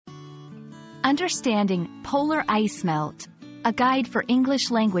Understanding Polar Ice Melt, a guide for English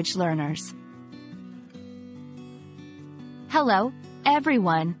language learners. Hello,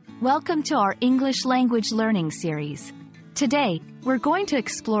 everyone. Welcome to our English language learning series. Today, we're going to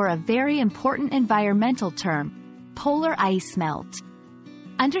explore a very important environmental term, polar ice melt.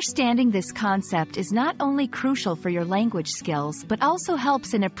 Understanding this concept is not only crucial for your language skills but also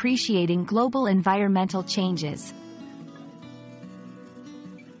helps in appreciating global environmental changes.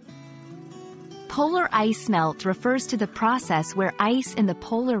 Polar ice melt refers to the process where ice in the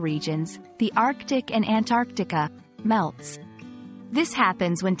polar regions, the Arctic and Antarctica, melts. This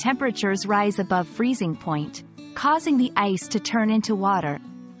happens when temperatures rise above freezing point, causing the ice to turn into water.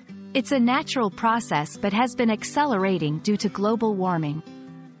 It's a natural process but has been accelerating due to global warming.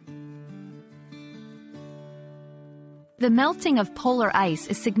 The melting of polar ice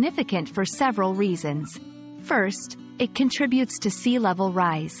is significant for several reasons. First, it contributes to sea level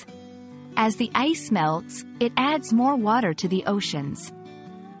rise. As the ice melts, it adds more water to the oceans.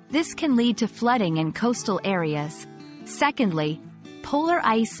 This can lead to flooding in coastal areas. Secondly, polar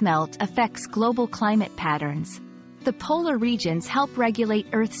ice melt affects global climate patterns. The polar regions help regulate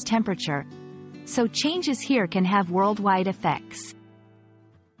Earth's temperature, so changes here can have worldwide effects.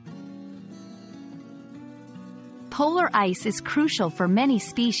 Polar ice is crucial for many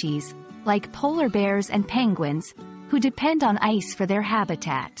species, like polar bears and penguins, who depend on ice for their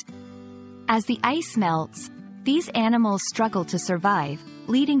habitat. As the ice melts, these animals struggle to survive,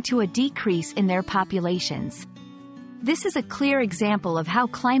 leading to a decrease in their populations. This is a clear example of how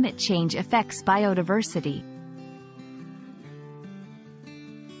climate change affects biodiversity.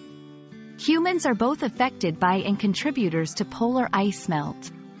 Humans are both affected by and contributors to polar ice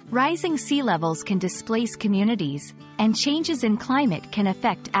melt. Rising sea levels can displace communities, and changes in climate can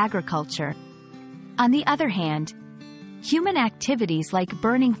affect agriculture. On the other hand, human activities like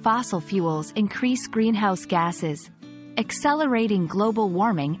burning fossil fuels increase greenhouse gases, accelerating global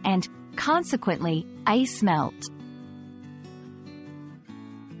warming and, consequently, ice melt.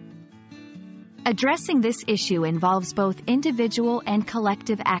 Addressing this issue involves both individual and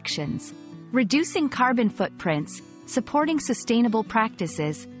collective actions. Reducing carbon footprints, supporting sustainable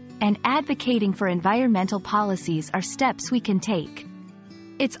practices, and advocating for environmental policies are steps we can take.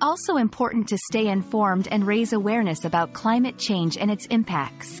 It's also important to stay informed and raise awareness about climate change and its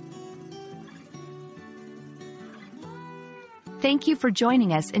impacts. Thank you for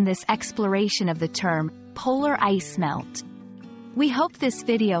joining us in this exploration of the term, polar ice melt. We hope this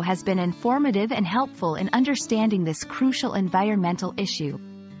video has been informative and helpful in understanding this crucial environmental issue.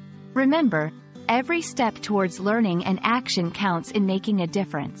 Remember, every step towards learning and action counts in making a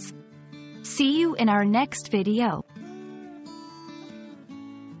difference. See you in our next video.